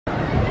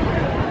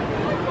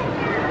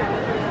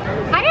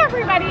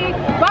everybody.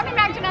 Welcome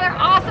back to another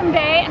awesome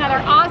day,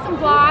 another awesome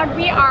vlog.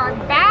 We are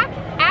back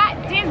at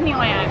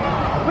Disneyland.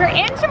 We're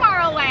in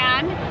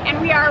Tomorrowland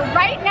and we are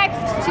right next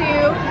to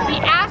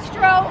the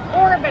Astro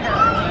Orbiter.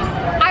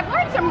 I've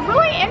learned some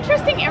really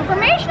interesting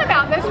information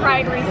about this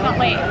ride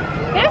recently.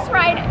 This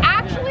ride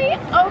actually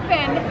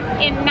opened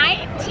in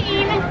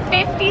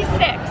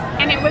 1956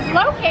 and it was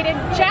located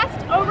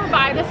just over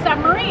by the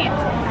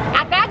submarines.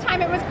 At that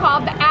time it was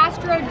called the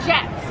Astro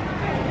Jets.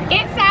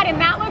 It sat in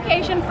that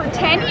location for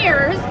 10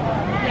 years,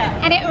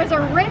 and it was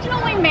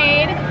originally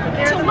made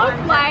to look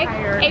like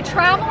a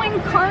traveling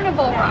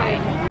carnival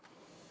ride.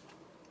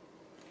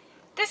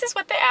 This is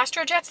what the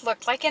Astro Jets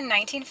looked like in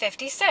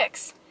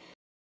 1956.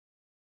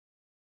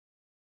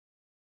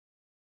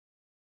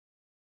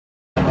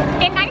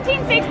 In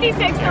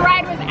 1966, the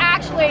ride was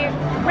actually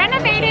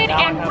renovated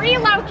and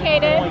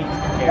relocated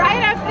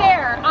right up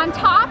there on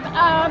top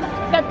of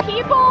the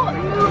People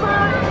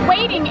Mover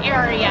waiting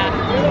area.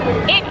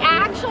 It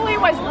actually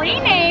was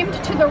renamed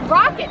to the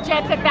Rocket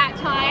Jets at that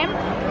time,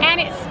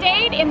 and it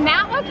stayed in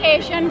that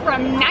location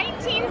from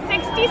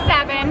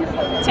 1967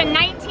 to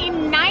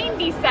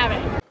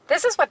 1997.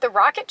 This is what the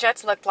Rocket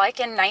Jets looked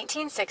like in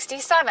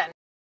 1967.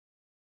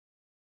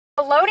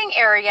 The loading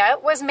area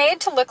was made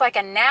to look like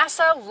a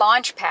NASA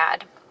launch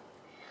pad.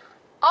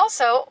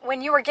 Also,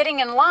 when you were getting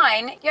in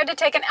line, you had to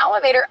take an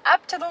elevator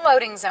up to the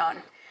loading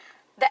zone.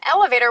 The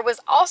elevator was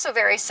also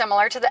very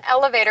similar to the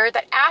elevator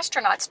that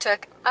astronauts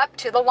took up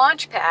to the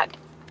launch pad.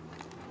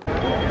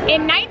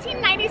 In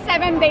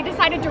 1997, they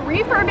decided to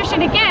refurbish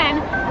it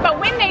again, but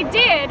when they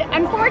did,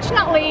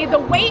 unfortunately, the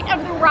weight of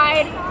the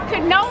ride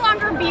could no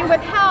longer be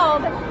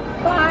withheld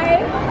by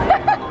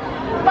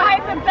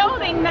the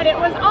building that it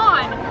was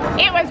on.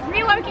 It was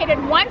relocated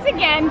once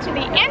again to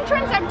the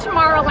entrance of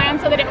Tomorrowland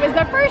so that it was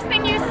the first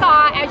thing you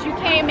saw as you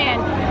came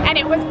in, and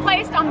it was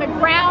placed on the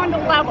ground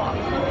level.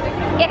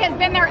 It has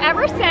been there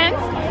ever since,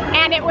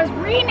 and it was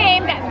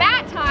renamed at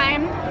that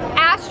time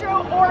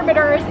Astro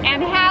Orbiters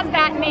and has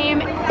that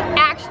name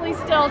actually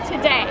still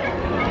today.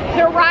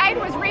 The ride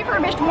was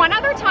refurbished one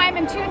other time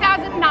in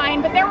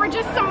 2009, but there were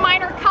just some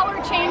minor color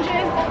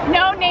changes,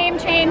 no name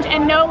change,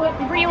 and no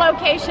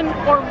relocation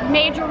or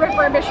major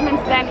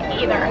refurbishments then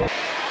either.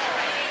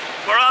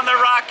 We're on the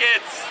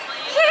Rockets!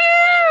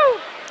 Woo!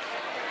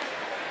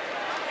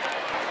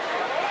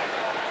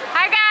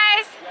 Hi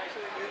guys!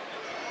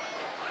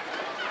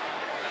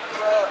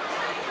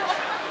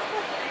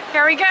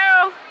 Here we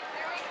go!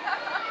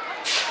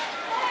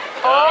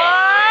 Oh!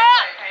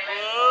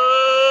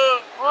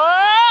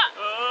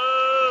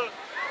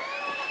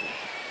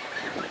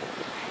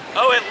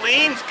 Oh, it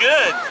leans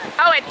good.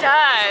 Oh, it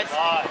does.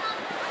 I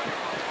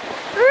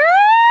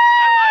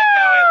like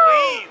how it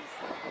leans.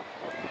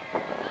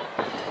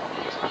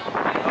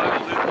 Oh, I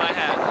will lose my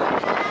hat.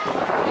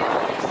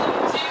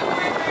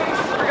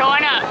 We're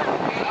going up.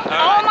 All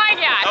Oh right. my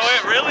gosh. Oh,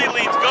 it really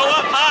leans. Go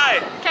up high.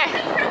 Okay.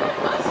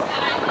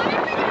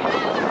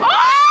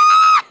 Oh!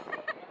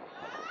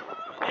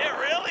 It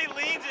really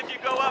leans if you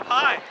go up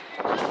high.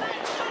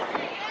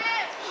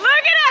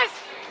 Look at us.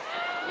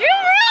 You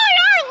really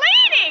are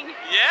leaning.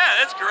 Yeah,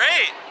 that's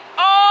great.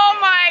 Oh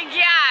my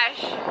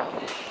gosh.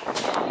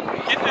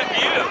 Get the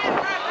view.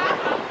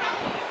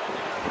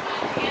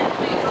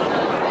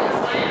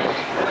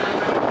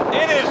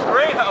 It is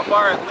great how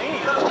far it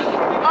leans.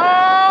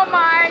 Oh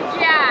my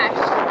gosh.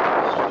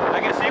 I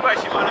can see why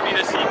she wanted me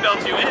to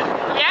seatbelt you in.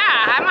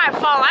 Yeah, I might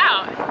fall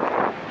out.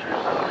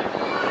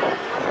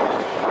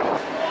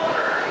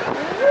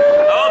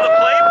 Oh, the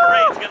play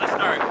parade's gonna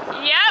start.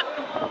 Yep.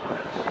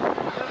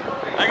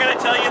 I gotta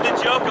tell you the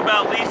joke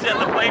about Lisa and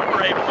the play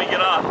parade when we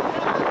get off.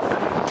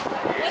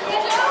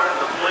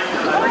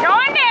 We're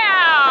going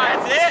down.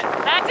 That's it?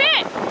 That's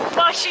it.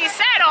 Well, she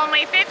said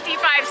only 55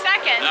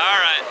 seconds. All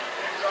right.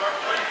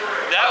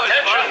 That was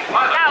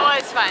fun. That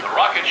was fun. The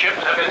rocket ships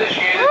have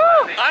initiated.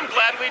 Woo! I'm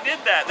glad we did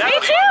that. Me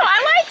too. I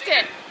liked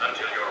it.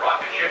 Until your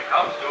rocket ship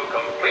comes to a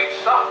complete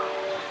stop.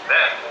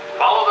 Then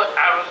follow the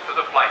arrows to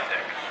the flight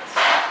deck.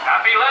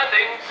 Happy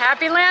landings.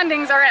 Happy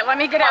landings. All right, let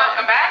me get out.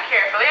 Welcome back.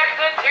 Carefully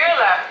exit to your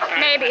left.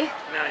 Maybe.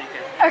 No, you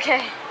can.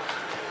 Okay.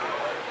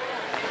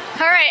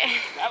 All right.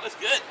 That was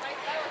good.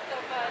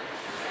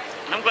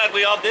 I'm glad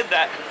we all did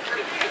that.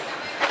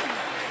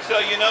 So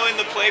you know in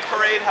the play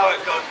parade how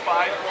it goes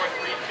 5, 4,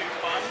 3, 2,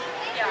 fun?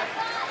 Yeah.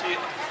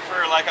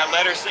 For like I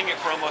let her sing it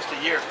for almost a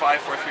year.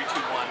 5, 4, 3,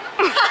 2,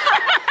 1.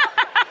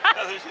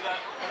 Doesn't she that?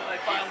 And I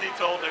finally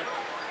told her.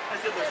 I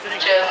said they're singing.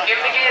 Just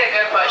give the gate a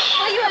good push.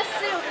 Well, you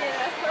assume,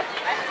 yeah.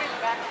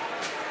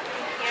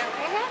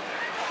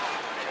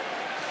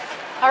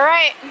 All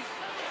right.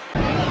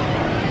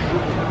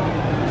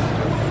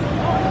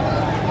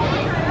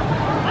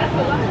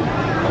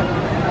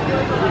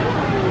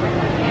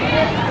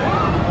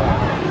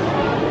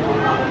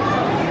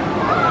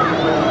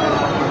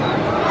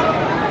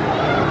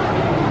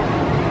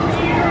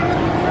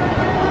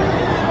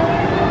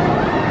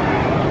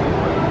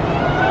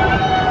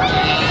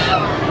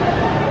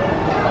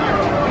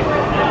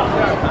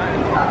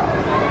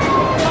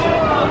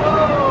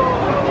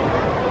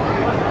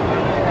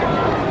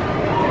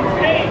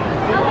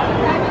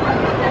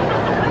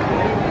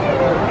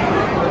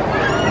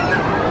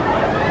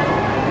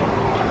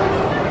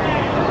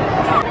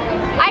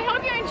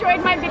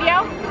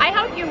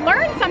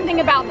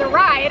 about the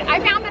ride. I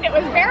found that it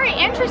was very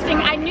interesting.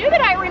 I knew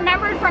that I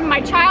remembered from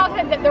my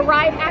childhood that the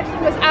ride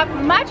actually was up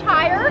much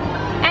higher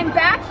and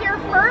back here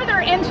further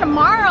in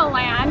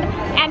Tomorrowland.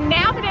 And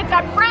now that it's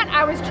up front,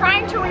 I was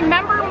trying to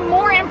remember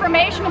more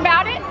information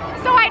about it.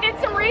 So I did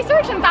some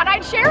research and thought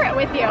I'd share it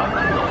with you.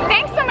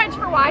 Thanks so much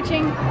for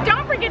watching.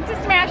 Don't forget to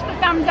smash the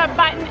thumbs up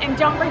button and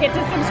don't forget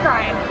to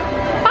subscribe.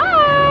 Bye!